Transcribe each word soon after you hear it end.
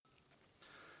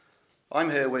I'm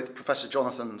here with Professor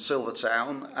Jonathan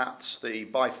Silvertown at the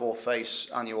BIFoR FACE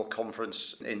annual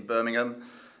conference in Birmingham.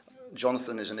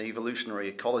 Jonathan is an evolutionary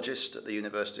ecologist at the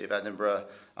University of Edinburgh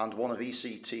and one of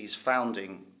ECT's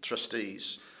founding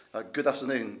trustees. Good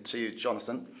afternoon to you,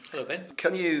 Jonathan. Hello, Ben.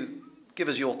 Can you give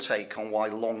us your take on why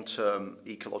long-term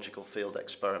ecological field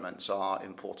experiments are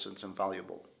important and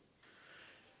valuable?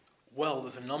 Well,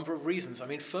 there's a number of reasons.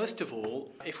 First of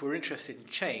all, if we're interested in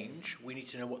change, we need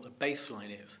to know what the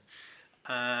baseline is.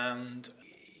 And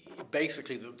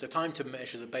basically, the time to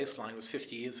measure the baseline was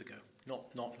 50 years ago,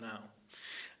 not now.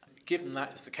 Given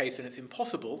that is the case and it's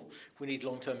impossible, we need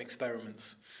long-term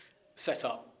experiments set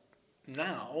up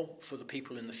now for the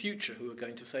people in the future who are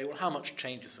going to say, well, how much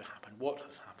change has happened? What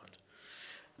has happened?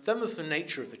 Then there's the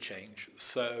nature of the change.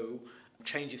 So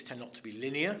changes tend not to be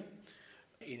linear.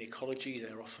 In ecology,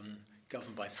 they're often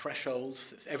governed by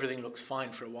thresholds. Everything looks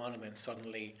fine for a while and then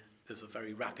suddenly there's a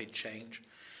very rapid change.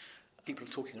 People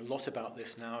are talking a lot about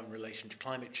this now in relation to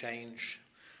climate change.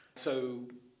 So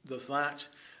there's that.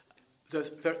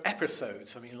 There are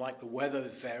episodes. Like the weather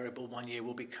is variable. One year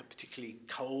will be particularly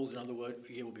cold, another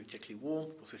year will be particularly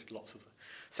warm. Of course, there's lots of the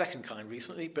second kind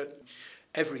recently, but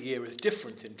every year is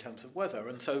different in terms of weather.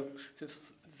 And so since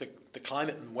the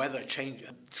climate and weather change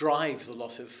drives a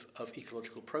lot of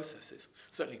ecological processes,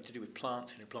 certainly to do with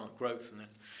plants, plant growth, and then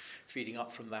feeding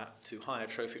up from that to higher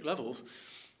trophic levels,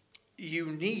 you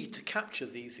need to capture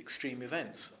these extreme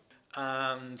events.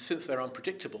 And since they're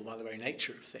unpredictable by the very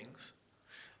nature of things,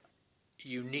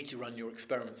 you need to run your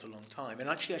experiments a long time. And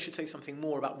actually, I should say something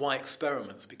more about why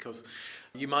experiments, because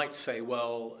you might say,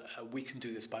 well, we can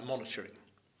do this by monitoring.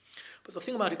 But the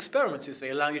thing about experiments is they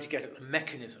allow you to get at the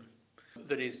mechanism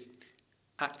that is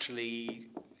actually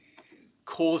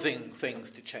causing things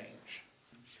to change.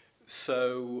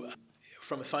 So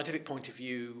from a scientific point of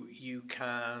view, you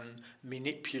can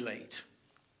manipulate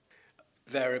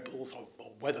variables or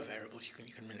weather variables. You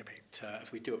can manipulate,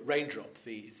 as we do at raindrop,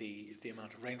 the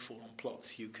amount of rainfall on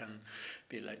plots. You can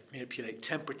manipulate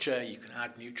temperature. You can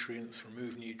add nutrients,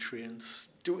 remove nutrients,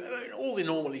 do all the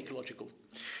normal ecological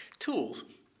tools.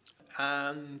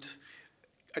 And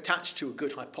attached to a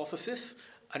good hypothesis,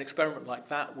 an experiment like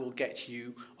that will get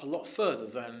you a lot further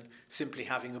than simply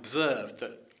having observed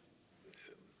that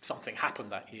something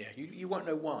happened that year. You won't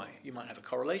know why. You might have a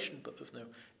correlation, but there's no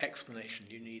explanation.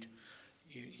 You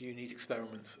need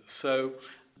experiments. So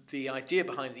the idea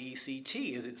behind the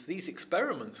ECT is it's these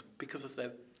experiments because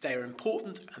they're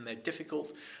important and they're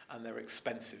difficult and they're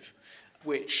expensive,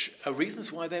 which are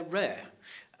reasons why they're rare,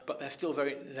 but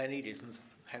they're needed, and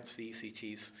hence the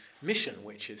ECT's mission,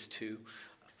 which is to,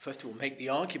 first of all, make the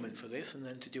argument for this and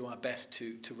then to do our best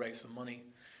to raise the money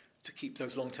to keep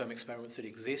those long-term experiments that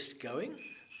exist going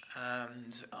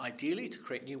and ideally to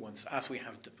create new ones, as we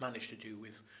have managed to do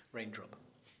with Raindrop.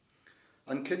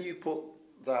 And can you put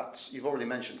that, you've already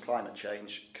mentioned climate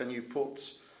change, can you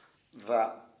put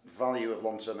that value of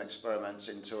long-term experiments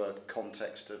into a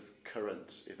context of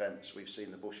current events? We've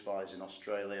seen the bushfires in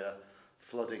Australia,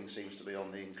 flooding seems to be on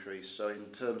the increase. So in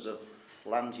terms of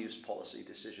land use policy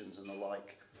decisions and the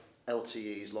like,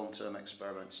 LTEs, long-term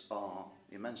experiments, are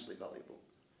immensely valuable.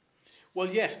 Well,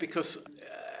 yes, because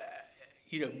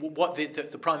what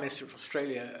the Prime Minister of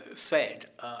Australia said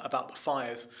about the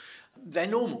fires, they're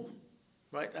normal,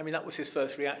 right? That was his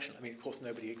first reaction. Of course,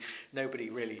 nobody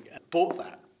really bought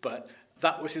that, but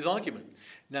that was his argument.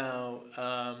 Now,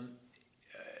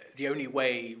 the only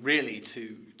way really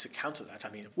to counter that,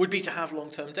 would be to have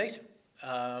long-term data.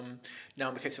 Now,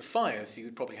 in the case of fires, you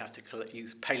would probably have to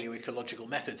use paleoecological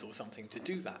methods or something to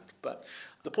do that. But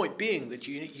the point being that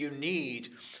you need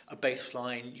a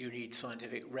baseline, you need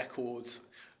scientific records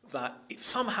that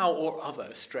somehow or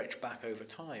other stretch back over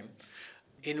time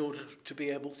in order to be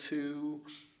able to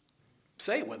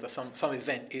say whether some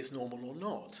event is normal or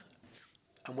not,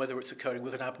 and whether it's occurring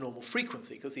with an abnormal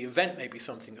frequency, because the event may be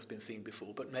something that's been seen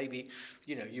before, but maybe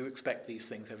you expect these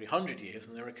things every 100 years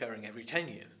and they're occurring every 10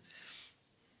 years.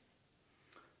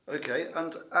 Okay,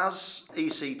 and as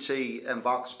ECT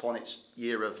embarks upon its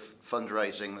year of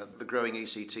fundraising, the Growing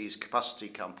ECT's capacity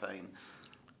campaign,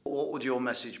 what would your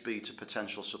message be to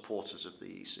potential supporters of the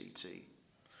ECT?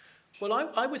 Well,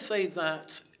 I would say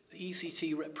that the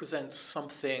ECT represents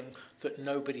something that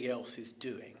nobody else is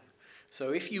doing.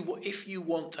 So if you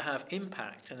want to have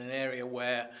impact in an area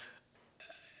where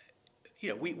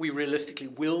we realistically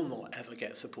will not ever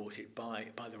get supported by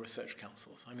the research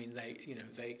councils.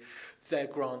 Their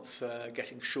grants are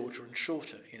getting shorter and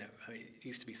shorter. It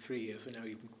used to be 3 years, and now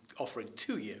even offering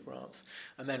 2-year grants,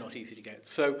 and they're not easy to get.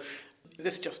 So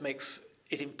this just makes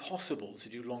it impossible to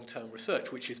do long-term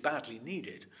research, which is badly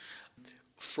needed.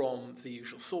 from the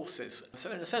usual sources.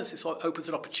 So in a sense, it sort of opens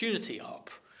an opportunity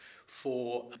up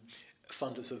for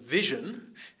funders of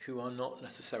vision who are not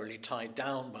necessarily tied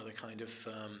down by the kind of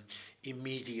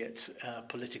immediate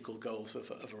political goals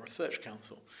of a research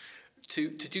council to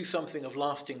do something of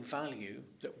lasting value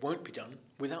that won't be done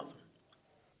without them.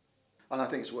 And I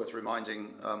think it's worth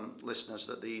reminding listeners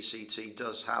that the ECT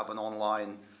does have an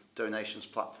online donations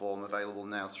platform available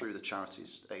now through the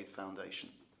Charities Aid Foundation.